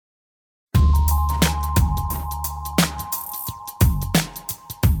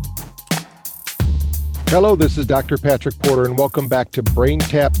Hello, this is Dr. Patrick Porter, and welcome back to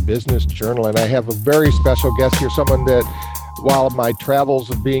BrainTap Business Journal. And I have a very special guest here, someone that, while my travels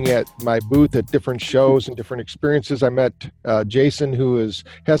of being at my booth at different shows and different experiences, I met Jason, who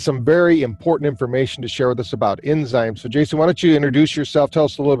has some very important information to share with us about enzymes. So, Jason, why don't you introduce yourself? Tell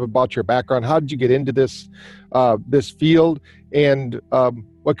us a little bit about your background. How did you get into this field, and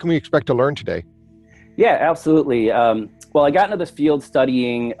what can we expect to learn today? Yeah, absolutely. Well, I got into this field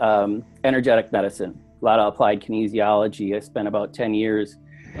studying energetic medicine, a lot of applied kinesiology. I spent about 10 years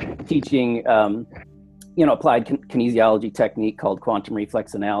teaching, applied kinesiology technique called quantum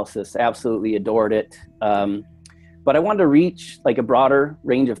reflex analysis. Absolutely adored it. But I wanted to reach like a broader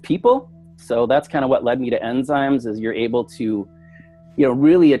range of people. So that's kind of what led me to enzymes, is you're able to,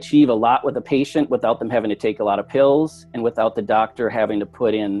 really achieve a lot with a patient without them having to take a lot of pills and without the doctor having to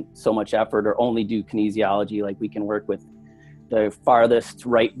put in so much effort or only do kinesiology. Like, we can work with the farthest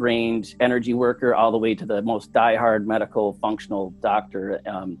right-brained energy worker all the way to the most diehard medical functional doctor.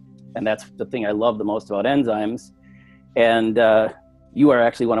 And that's the thing I love the most about enzymes. And you are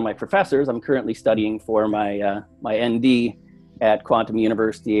actually one of my professors. I'm currently studying for my ND at Quantum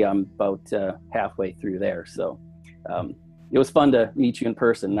University. I'm about halfway through there. So it was fun to meet you in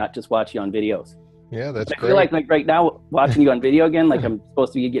person, not just watch you on videos. Yeah, that's great. I feel like right now, watching you on video again, like I'm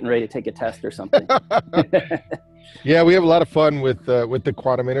supposed to be getting ready to take a test or something. Yeah, we have a lot of fun with the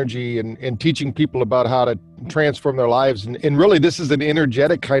quantum energy and teaching people about how to transform their lives. And really, this is an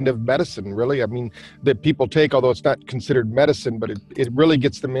energetic kind of medicine, really. I mean, that people take, although it's not considered medicine, but it really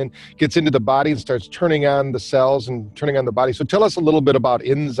gets into the body and starts turning on the cells and turning on the body. So tell us a little bit about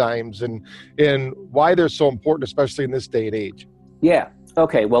enzymes and why they're so important, especially in this day and age. Yeah.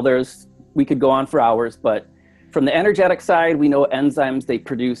 Okay. Well, we could go on for hours, but from the energetic side, we know enzymes, they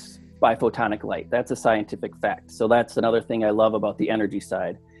produce biphotonic light. That's a scientific fact. So that's another thing I love about the energy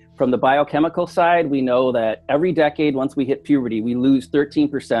side. From the biochemical side, we know that every decade, once we hit puberty, we lose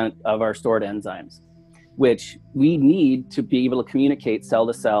 13% of our stored enzymes, which we need to be able to communicate cell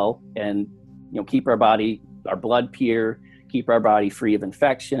to cell and, keep our blood pure, keep our body free of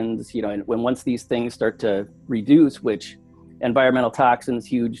infections, and once these things start to reduce, which environmental toxins,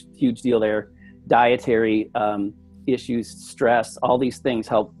 huge deal there, dietary issues, stress, all these things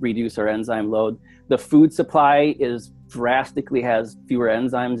help reduce our enzyme load. The food supply drastically has fewer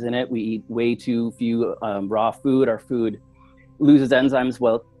enzymes in it. We eat way too few raw food. Our food loses enzymes.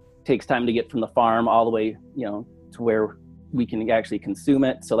 Well, it takes time to get from the farm all the way, to where we can actually consume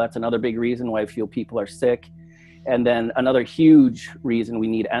it. So that's another big reason why I feel people are sick. And then another huge reason we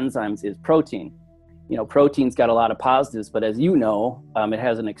need enzymes is protein. Protein's got a lot of positives, but as you know, it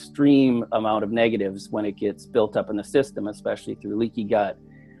has an extreme amount of negatives when it gets built up in the system, especially through leaky gut.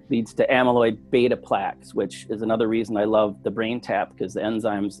 Leads to amyloid beta plaques, which is another reason I love the BrainTap, because the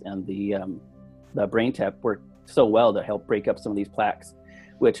enzymes and the BrainTap work so well to help break up some of these plaques,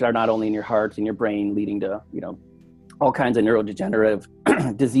 which are not only in your heart and your brain, leading to all kinds of neurodegenerative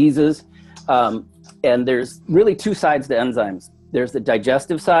diseases. And there's really two sides to enzymes. There's the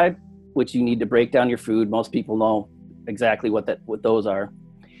digestive side, which you need to break down your food. Most people know exactly what those are.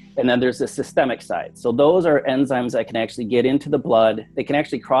 And then there's the systemic side. So those are enzymes that can actually get into the blood. They can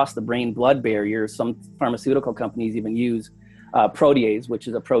actually cross the brain-blood barrier. Some pharmaceutical companies even use protease, which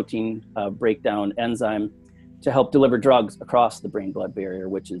is a protein breakdown enzyme, to help deliver drugs across the brain-blood barrier,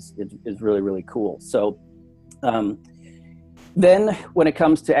 which is really, really cool. So then when it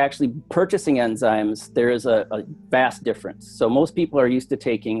comes to actually purchasing enzymes, there is a vast difference. So most people are used to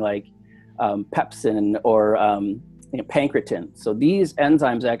taking like pepsin or pancreatin. So these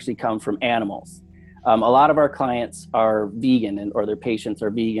enzymes actually come from animals. A lot of our clients are vegan or their patients are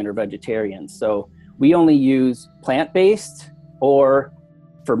vegan or vegetarian. So we only use plant-based or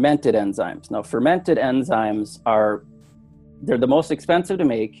fermented enzymes. Now, fermented enzymes they're the most expensive to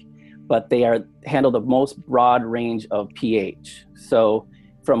make, but they handle the most broad range of pH. So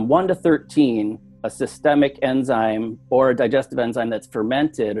from 1 to 13, a systemic enzyme or a digestive enzyme that's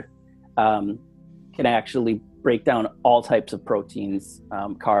fermented can actually break down all types of proteins,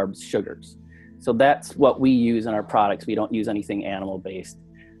 carbs, sugars. So that's what we use in our products. We don't use anything animal-based.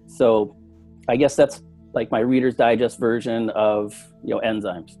 So I guess that's like my Reader's Digest version of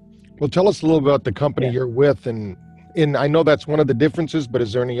enzymes. Well, tell us a little about the company you're with, and I know that's one of the differences, but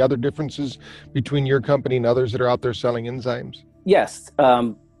is there any other differences between your company and others that are out there selling enzymes? Yes.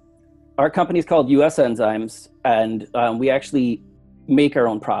 Our company is called US Enzymes, and we actually make our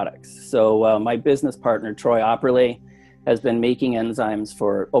own products. So my business partner, Troy Opperley, has been making enzymes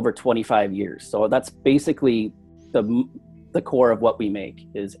for over 25 years. So that's basically the core of what we make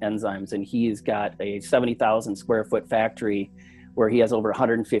is enzymes. And he's got a 70,000 square foot factory where he has over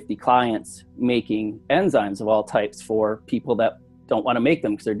 150 clients making enzymes of all types for people that don't want to make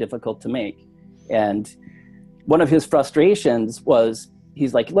them because they're difficult to make. And one of his frustrations was,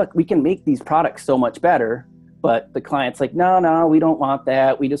 he's like, look, we can make these products so much better, but the client's like, no, we don't want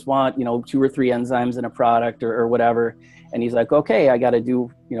that. We just want, 2 or 3 enzymes in a product or whatever. And he's like, okay, I got to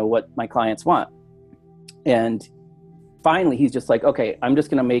do, what my clients want. And finally, he's just like, okay, I'm just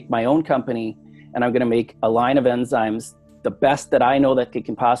going to make my own company, and I'm going to make a line of enzymes, the best that I know that he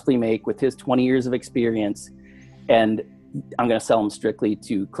can possibly make with his 20 years of experience. And I'm going to sell them strictly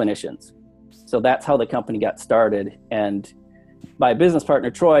to clinicians. So that's how the company got started. And my business partner,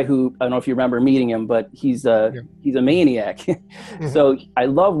 Troy, who I don't know if you remember meeting him, but he's a maniac. Mm-hmm. So I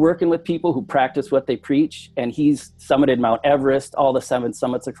love working with people who practice what they preach. And he's summited Mount Everest, all the 7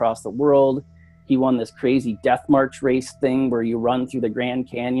 summits across the world. He won this crazy death march race thing where you run through the Grand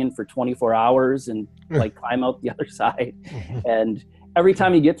Canyon for 24 hours and climb out the other side. Mm-hmm. And every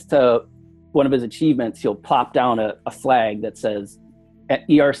time he gets to one of his achievements, he'll plop down a flag that says at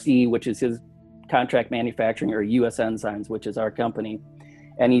ERC, which is his contract manufacturing, or US Enzymes, which is our company.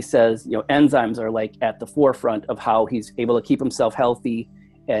 And he says, enzymes are like at the forefront of how he's able to keep himself healthy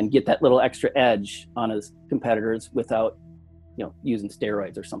and get that little extra edge on his competitors without, using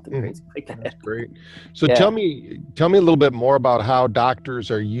steroids or something crazy like that. That's great. So tell me a little bit more about how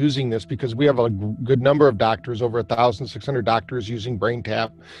doctors are using this, because we have a good number of doctors, over 1,600 doctors using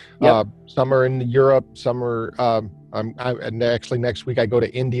BrainTap. Yep. Some are in Europe, some are, actually next week I go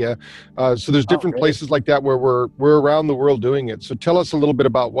to India. So there's different places like that where we're around the world doing it. So tell us a little bit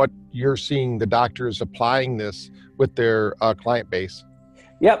about what you're seeing the doctors applying this with their client base.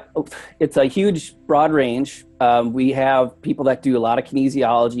 Yep. It's a huge, broad range. We have people that do a lot of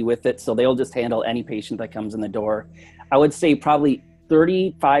kinesiology with it, so they'll just handle any patient that comes in the door. I would say probably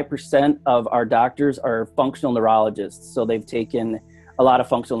 35% of our doctors are functional neurologists. So they've taken a lot of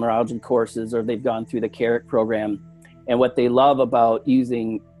functional neurology courses, or they've gone through the CARET program. And what they love about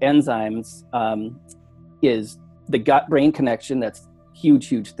using enzymes is the gut-brain connection. That's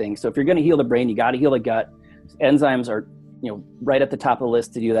huge thing. So if you're going to heal the brain, you got to heal the gut. Enzymes are right at the top of the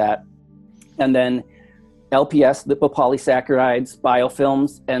list to do that. And then LPS, lipopolysaccharides,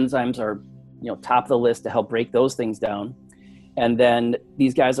 biofilms, enzymes are, top of the list to help break those things down. And then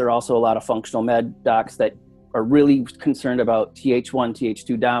these guys are also a lot of functional med docs that are really concerned about Th1,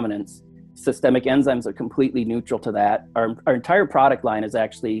 Th2 dominance. Systemic enzymes are completely neutral to that. Our entire product line is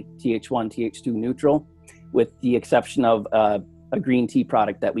actually Th1, Th2 neutral, with the exception of a green tea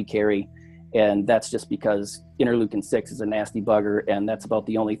product that we carry. And that's just because interleukin-6 is a nasty bugger, and that's about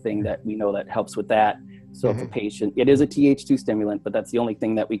the only thing that we know that helps with that. So if a patient, it is a Th2 stimulant, but that's the only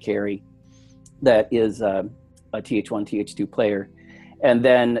thing that we carry that is a Th1, Th2 player. And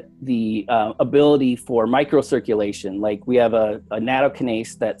then the ability for microcirculation, like we have a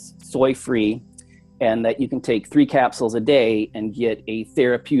nattokinase that's soy-free, and that you can take 3 capsules a day and get a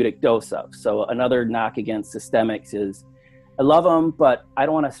therapeutic dose of. So another knock against systemics is, I love them, but I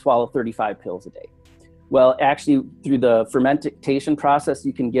don't want to swallow 35 pills a day. Well, actually, through the fermentation process,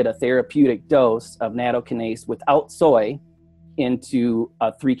 you can get a therapeutic dose of nattokinase without soy into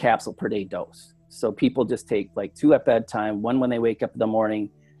a 3 capsule per day dose. So people just take like 2 at bedtime, 1 when they wake up in the morning,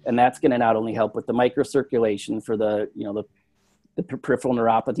 and that's going to not only help with the microcirculation for the peripheral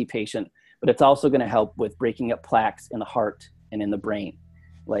neuropathy patient, but it's also going to help with breaking up plaques in the heart and in the brain.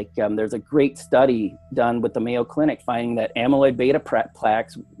 Like there's a great study done with the Mayo Clinic finding that amyloid beta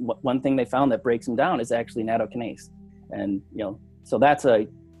plaques, one thing they found that breaks them down is actually nattokinase. And, so that's a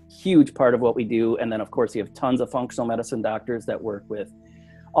huge part of what we do. And then of course you have tons of functional medicine doctors that work with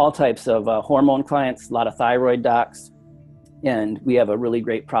all types of hormone clients, a lot of thyroid docs. And we have a really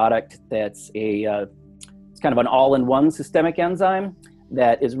great product that's it's kind of an all-in-one systemic enzyme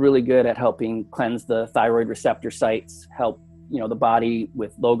that is really good at helping cleanse the thyroid receptor sites, help the body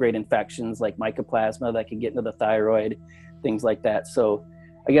with low-grade infections like mycoplasma that can get into the thyroid, things like that. So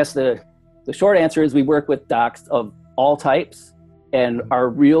I guess the short answer is we work with docs of all types, and our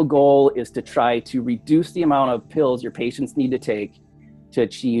real goal is to try to reduce the amount of pills your patients need to take to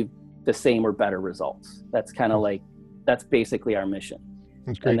achieve the same or better results. That's kind of that's basically our mission.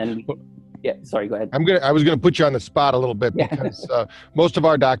 That's great. And then sorry, go ahead. I was going to put you on the spot a little bit because most of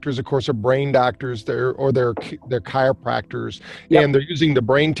our doctors, of course, are brain doctors. They're chiropractors, and they're using the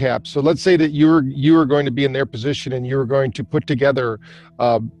BrainTap. So let's say that you are going to be in their position and you're going to put together.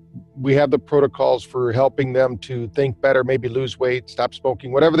 We have the protocols for helping them to think better, maybe lose weight, stop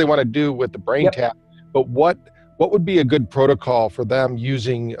smoking, whatever they want to do with the BrainTap. But what would be a good protocol for them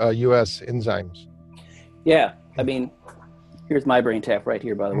using US enzymes? Yeah, I mean, Here's my brain tap right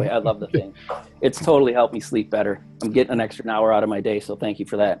here, by the way. I love the thing. It's totally helped me sleep better. I'm getting an extra hour out of my day, so thank you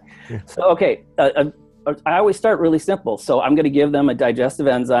for that. So, okay, I always start really simple. So I'm going to give them a digestive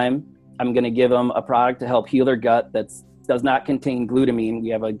enzyme. I'm going to give them a product to help heal their gut that does not contain glutamine. We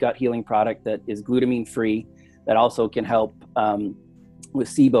have a gut healing product that is glutamine free that also can help with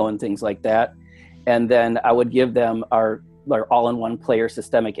SIBO and things like that. And then I would give them our all-in-one player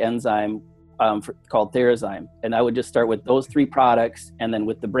systemic enzyme called Therazyme. And I would just start with those 3 products, and then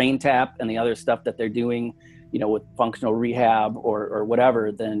with the brain tap and the other stuff that they're doing, with functional rehab or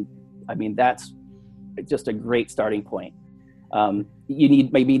whatever, then, I mean, that's just a great starting point. You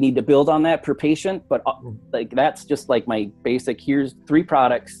need to build on that per patient, but that's just like my basic, here's 3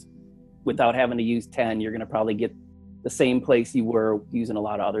 products without having to use 10. You're going to probably get the same place you were using a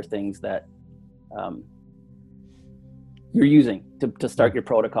lot of other things that you're using to start your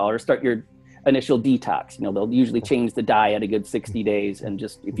protocol or start your initial detox. They'll usually change the diet a good 60 days. And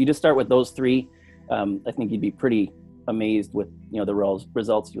if you just start with those 3, I think you'd be pretty amazed with, the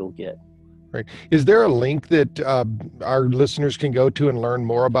results you'll get. Right. Is there a link that our listeners can go to and learn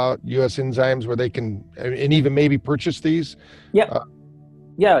more about US Enzymes where they can, and even maybe purchase these? Yeah.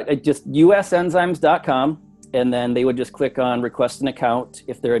 Just usenzymes.com. And then they would just click on request an account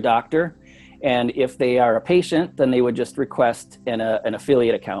if they're a doctor. And if they are a patient, then they would just request an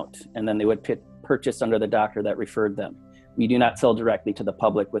affiliate account, and then they would purchase under the doctor that referred them. We do not sell directly to the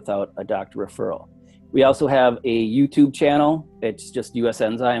public without a doctor referral. We also have a YouTube channel. It's just US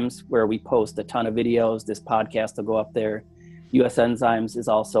Enzymes, where we post a ton of videos. This podcast will go up there. US Enzymes is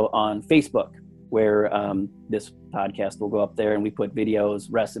also on Facebook, where this podcast will go up there, and we put videos,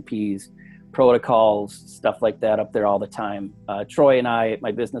 recipes, protocols, stuff like that up there all the time. Troy and I,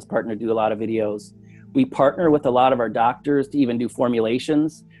 my business partner, do a lot of videos. We partner with a lot of our doctors to even do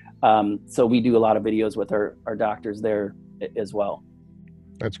formulations. So we do a lot of videos with our doctors there as well.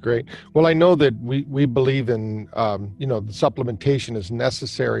 That's great. Well, I know that we believe in, the supplementation is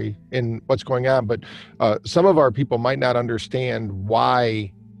necessary in what's going on, but some of our people might not understand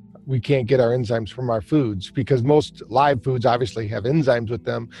why we can't get our enzymes from our foods, because most live foods obviously have enzymes with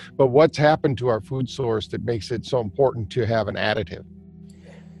them, but what's happened to our food source that makes it so important to have an additive?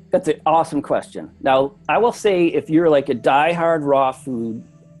 That's an awesome question. Now, I will say, if you're like a diehard raw food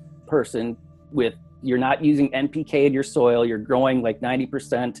person you're not using NPK in your soil, you're growing like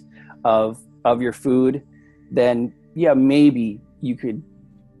 90% of your food, then yeah, maybe you could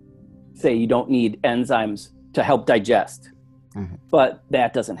say you don't need enzymes to help digest. Mm-hmm. But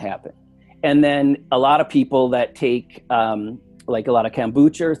that doesn't happen. And then a lot of people that take like a lot of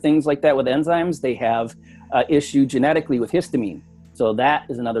kombucha, things like that with enzymes, they have issue genetically with histamine. So that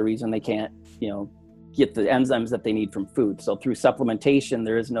is another reason they can't, get the enzymes that they need from food. So through supplementation,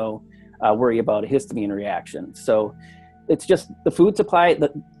 there is no worry about a histamine reaction. So it's just the food supply.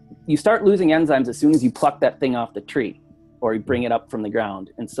 You start losing enzymes as soon as you pluck that thing off the tree or you bring it up from the ground.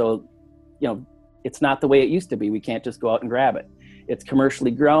 And so, it's not the way it used to be. We can't just go out and grab it. It's commercially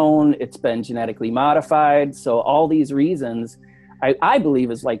grown. It's been genetically modified. So all these reasons, I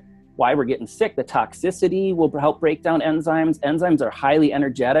believe, is like why we're getting sick. The toxicity will help break down enzymes. Enzymes are highly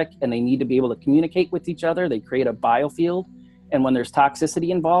energetic, and they need to be able to communicate with each other. They create a biofield. And when there's toxicity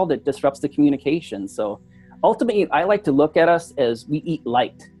involved, it disrupts the communication. So ultimately, I like to look at us as we eat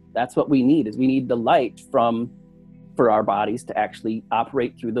light. That's what we need, is we need the light for our bodies to actually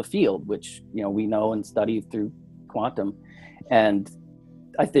operate through the field, which, we know and study through quantum. And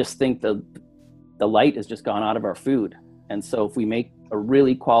I just think the light has just gone out of our food. And so if we make a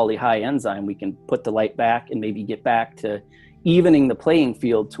really quality high enzyme, we can put the light back and maybe get back to evening the playing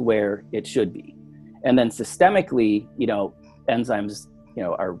field to where it should be. And then systemically, enzymes,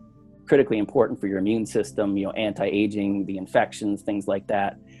 are critically important for your immune system, anti-aging, the infections, things like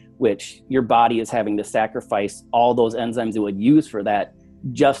that, which your body is having to sacrifice all those enzymes it would use for that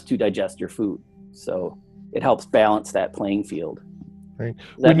just to digest your food. So it helps balance that playing field. Right.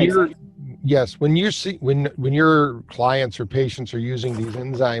 When your clients or patients are using these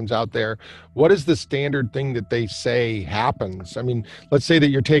enzymes out there, what is the standard thing that they say happens? I mean, let's say that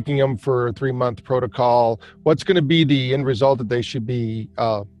you're taking them for a 3-month protocol. What's going to be the end result that they should be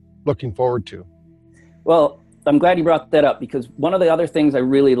looking forward to? Well, I'm glad you brought that up, because one of the other things I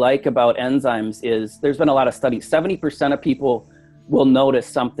really like about enzymes is there's been a lot of studies. 70% of people will notice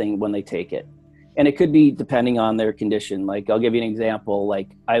something when they take it. And it could be depending on their condition. Like, I'll give you an example. Like,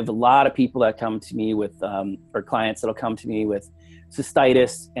 I have a lot of people that come to me with, or clients that'll come to me with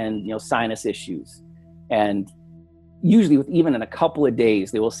cystitis and, sinus issues. And usually even in a couple of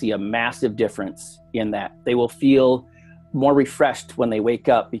days, they will see a massive difference in that. They will feel more refreshed when they wake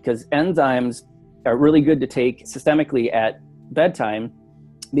up, because enzymes are really good to take systemically at bedtime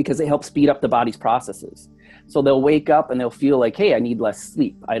because they help speed up the body's processes. So they'll wake up and they'll feel like, hey, I need less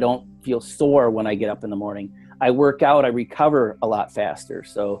sleep. I don't feel sore when I get up in the morning. I work out, I recover a lot faster.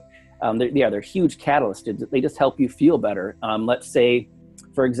 So they're huge catalysts. They just help you feel better. Let's say,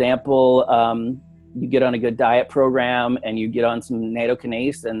 for example, you get on a good diet program and you get on some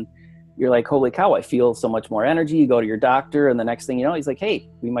nattokinase and you're like, holy cow, I feel so much more energy. You go to your doctor and the next thing you know, he's like, hey,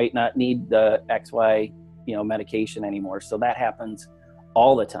 we might not need the XY, medication anymore. So that happens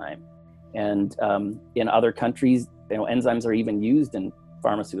all the time. And in other countries, enzymes are even used in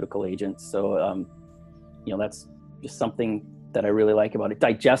pharmaceutical agents. So, that's just something that I really like about it.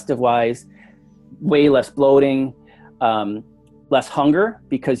 Digestive wise, way less bloating, less hunger,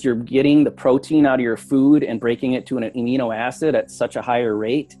 because you're getting the protein out of your food and breaking it to an amino acid at such a higher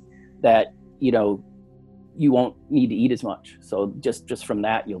rate that, you won't need to eat as much. So just from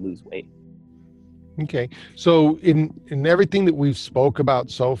that, you'll lose weight. Okay. So in everything that we've spoke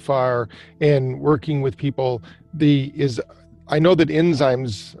about so far and working with people, I know that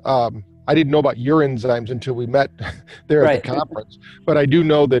enzymes, I didn't know about your enzymes until we met there at the conference, but I do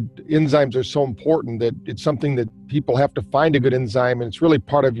know that enzymes are so important that it's something that people have to find a good enzyme, and it's really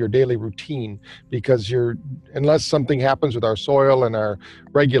part of your daily routine, because unless something happens with our soil and our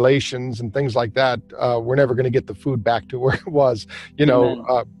regulations and things like that, we're never going to get the food back to where it was,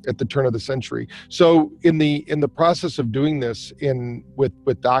 at the turn of the century. So in the process of doing this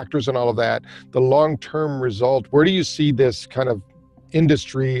with doctors and all of that, the long-term result, where do you see this kind of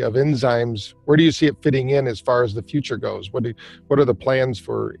industry of enzymes, where do you see it fitting in as far as the future goes? What are the plans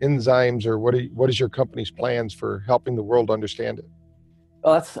for enzymes, or what is your company's plans for helping the world understand it?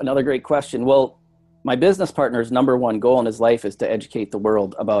 Well, that's another great question. Well, my business partner's number one goal in his life is to educate the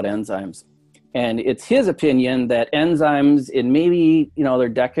world about enzymes. And it's his opinion that enzymes in maybe, their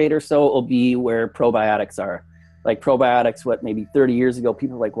decade or so will be where probiotics are. Like probiotics, maybe 30 years ago,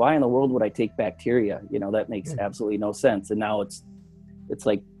 people were like, why in the world would I take bacteria? That makes absolutely no sense. And now it's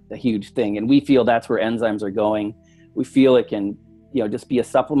like a huge thing. And we feel that's where enzymes are going. We feel it can, just be a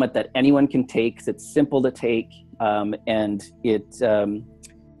supplement that anyone can take. It's simple to take. And it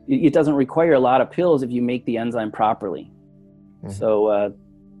doesn't require a lot of pills if you make the enzyme properly. Mm-hmm. So,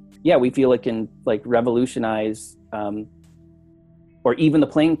 we feel it can revolutionize, or even the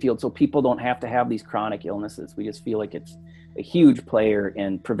playing field, so people don't have to have these chronic illnesses. We just feel like it's a huge player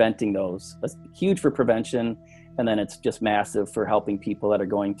in preventing those. It's huge for prevention. And then it's just massive for helping people that are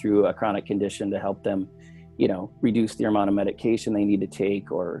going through a chronic condition to help them, reduce the amount of medication they need to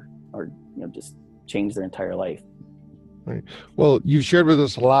take, or just change their entire life. Right. Well, you've shared with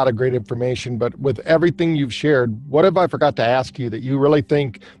us a lot of great information, but with everything you've shared, what have I forgot to ask you that you really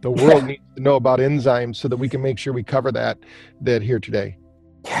think the world needs to know about enzymes so that we can make sure we cover that here today?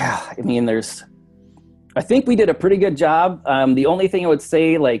 Yeah. I mean, I think we did a pretty good job. The only thing I would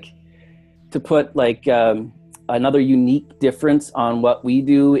say, to put another unique difference on what we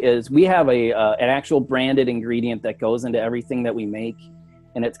do is we have an actual branded ingredient that goes into everything that we make,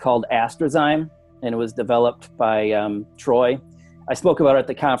 and it's called Astrozyme, and it was developed by Troy. I spoke about it at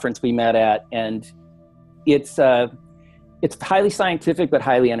the conference we met at, and it's highly scientific but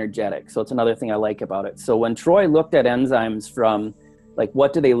highly energetic. So it's another thing I like about it. So when Troy looked at enzymes from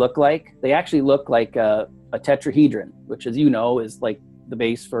what do they look like, they actually look like a tetrahedron, which, as is the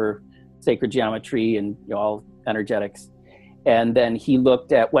base for sacred geometry and all energetics. And then he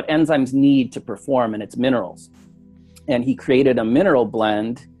looked at what enzymes need to perform, and it's minerals. And he created a mineral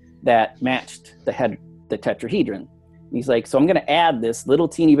blend that matched the tetrahedron. And he's like, so I'm going to add this little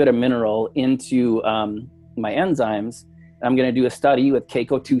teeny bit of mineral into my enzymes. And I'm going to do a study with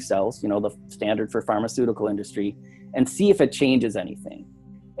Keiko-2 cells, the standard for pharmaceutical industry, and see if it changes anything.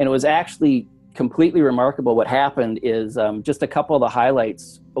 And it was actually completely remarkable. What happened is just a couple of the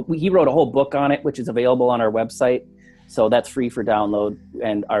highlights. He wrote a whole book on it, which is available on our website. So that's free for download.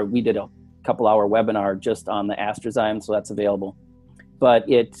 And we did a couple hour webinar just on the Astrozyme, so that's available. But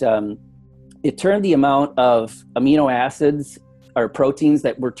it turned the amount of amino acids or proteins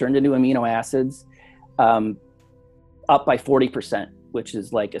that were turned into amino acids up by 40%, which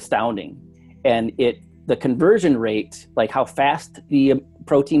is astounding. And the conversion rate, how fast the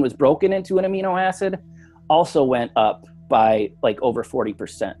protein was broken into an amino acid, also went up by over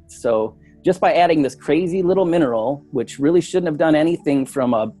 40%. So just by adding this crazy little mineral, which really shouldn't have done anything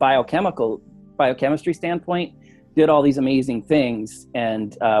from a biochemistry standpoint, did all these amazing things.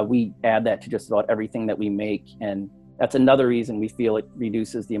 And we add that to just about everything that we make. And that's another reason we feel it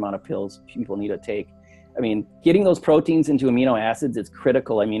reduces the amount of pills people need to take. I mean, getting those proteins into amino acids is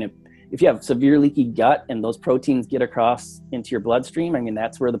critical. I mean, if you have severe leaky gut and those proteins get across into your bloodstream, I mean,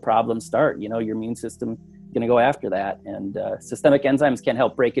 that's where the problems start. Your immune system going to go after that. And systemic enzymes can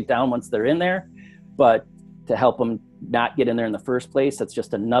help break it down once they're in there, but to help them not get in there in the first place, that's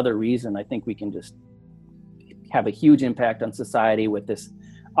just another reason I think we can just have a huge impact on society with this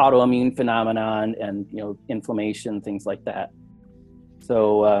autoimmune phenomenon and, inflammation, things like that.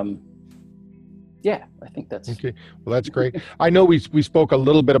 So, yeah, I think that's okay. Well, that's great. I know we spoke a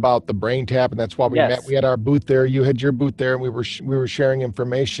little bit about the BrainTap, and that's why we met. We had our booth there. You had your booth there, and we were sharing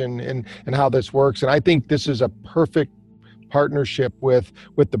information and how this works. And I think this is a perfect partnership with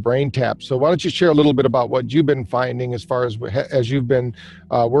the BrainTap. So why don't you share a little bit about what you've been finding as far as you've been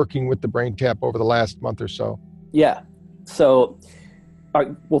working with the BrainTap over the last month or so? Yeah. So,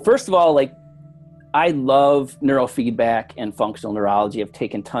 well, first of all, I love neurofeedback and functional neurology. I've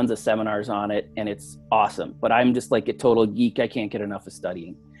taken tons of seminars on it, and it's awesome. But I'm just like a total geek. I can't get enough of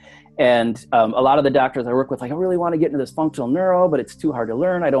studying. And a lot of the doctors I work with, I really want to get into this functional neuro, but it's too hard to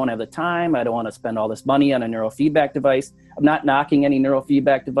learn. I don't have the time. I don't want to spend all this money on a neurofeedback device. I'm not knocking any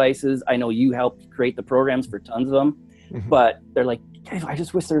neurofeedback devices. I know you helped create the programs for tons of them, but they're like, I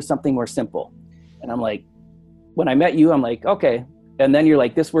just wish there was something more simple. And I'm like, when I met you, I'm like, okay. And then you're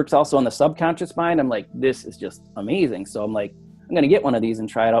like, this works also on the subconscious mind. I'm like, this is just amazing. So I'm like, I'm going to get one of these and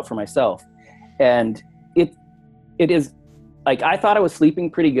try it out for myself. And it is like, I thought I was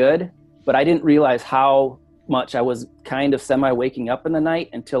sleeping pretty good, but I didn't realize how much I was kind of semi-waking up in the night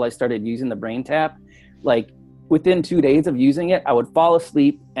until I started using the BrainTap. Like within 2 days of using it, I would fall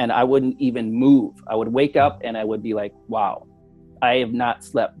asleep and I wouldn't even move. I would wake up and I would be like, wow, I have not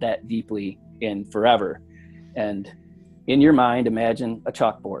slept that deeply in forever. And in your mind, imagine a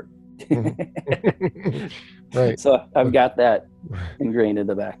chalkboard. Right. So I've got that ingrained in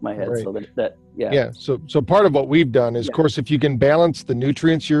the back of my head. Right. So that yeah. Yeah. So part of what we've done is, of course, if you can balance the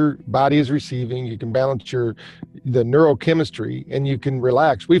nutrients your body is receiving, you can balance the neurochemistry, and you can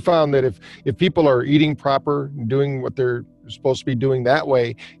relax. We found that if people are eating proper, doing what they're supposed to be doing that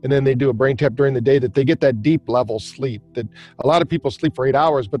way, and then they do a BrainTap during the day, that they get that deep level sleep. That a lot of people sleep for 8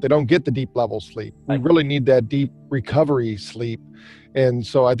 hours, but they don't get the deep level sleep. We really need that deep recovery sleep. And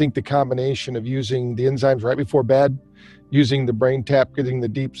so I think the combination of using the enzymes right before bed, using the BrainTap, getting the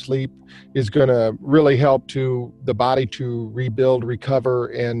deep sleep, is going to really help to the body to rebuild, recover,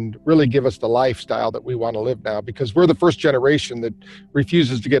 and really give us the lifestyle that we want to live now, because we're the first generation that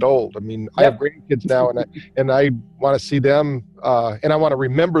refuses to get old. I mean, I have grandkids now, and I want to see them, and I want to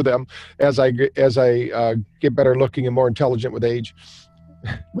remember them as I get better looking and more intelligent with age.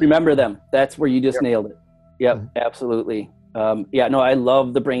 Remember them. That's where you just nailed it. Yep, absolutely. I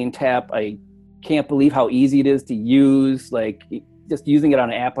love the BrainTap. I can't believe how easy it is to use, like just using it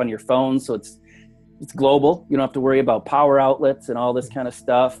on an app on your phone. So it's global. You don't have to worry about power outlets and all this kind of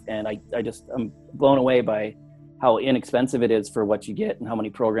stuff. And I'm blown away by how inexpensive it is for what you get and how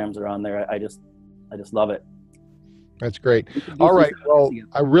many programs are on there. I just love it. That's great. All right. Well,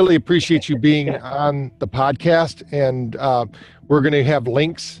 I really appreciate you being on the podcast, and we're going to have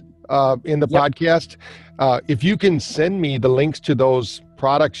links in the podcast. If you can send me the links to those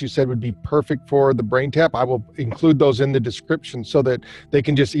products you said would be perfect for the BrainTap, I will include those in the description so that they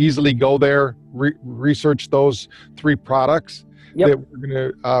can just easily go there, research those 3 products that we're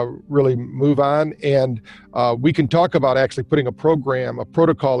going to really move on. And we can talk about actually putting a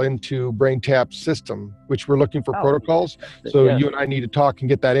protocol into BrainTap's system, which we're looking for protocols. So you and I need to talk and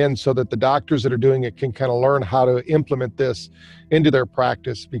get that in so that the doctors that are doing it can kind of learn how to implement this into their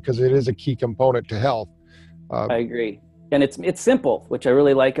practice, because it is a key component to health. I agree. And it's simple, which I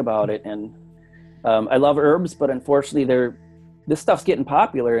really like about it. And I love herbs, but unfortunately this stuff's getting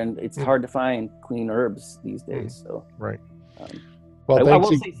popular, and it's hard to find clean herbs these days. So right. Well, I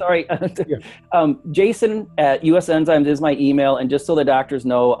will say, sorry, Jason at US Enzymes is my email. And just so the doctors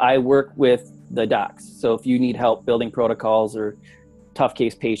know, I work with the docs. So if you need help building protocols or tough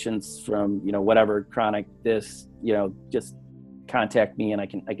case patients from, whatever chronic just contact me and I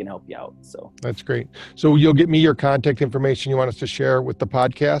can help you out. So that's great. So you'll get me your contact information you want us to share with the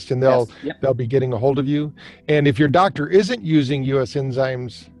podcast, and they'll be getting a hold of you. And if your doctor isn't using US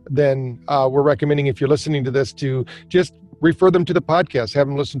Enzymes, then we're recommending, if you're listening to this, to just refer them to the podcast, have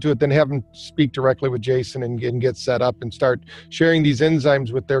them listen to it, then have them speak directly with Jason and get set up and start sharing these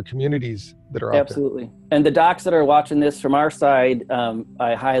enzymes with their communities that are out Absolutely. There. And the docs that are watching this from our side,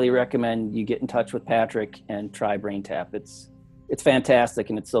 I highly recommend you get in touch with Patrick and try BrainTap. It's fantastic,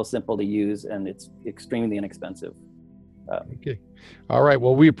 and it's so simple to use, and it's extremely inexpensive. Okay. All right.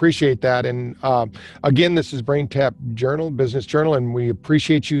 Well, we appreciate that. And again, this is BrainTap Journal, Business Journal, and we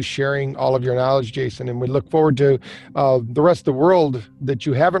appreciate you sharing all of your knowledge, Jason. And we look forward to the rest of the world that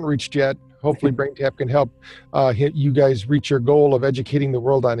you haven't reached yet. Hopefully, BrainTap can help you guys reach your goal of educating the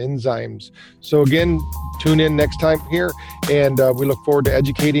world on enzymes. So again, tune in next time here, and we look forward to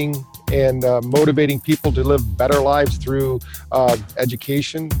educating and motivating people to live better lives through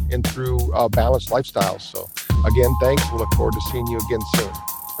education and through balanced lifestyles. So again, thanks. We look forward to seeing you again soon.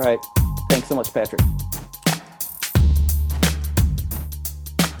 All right. Thanks so much, Patrick.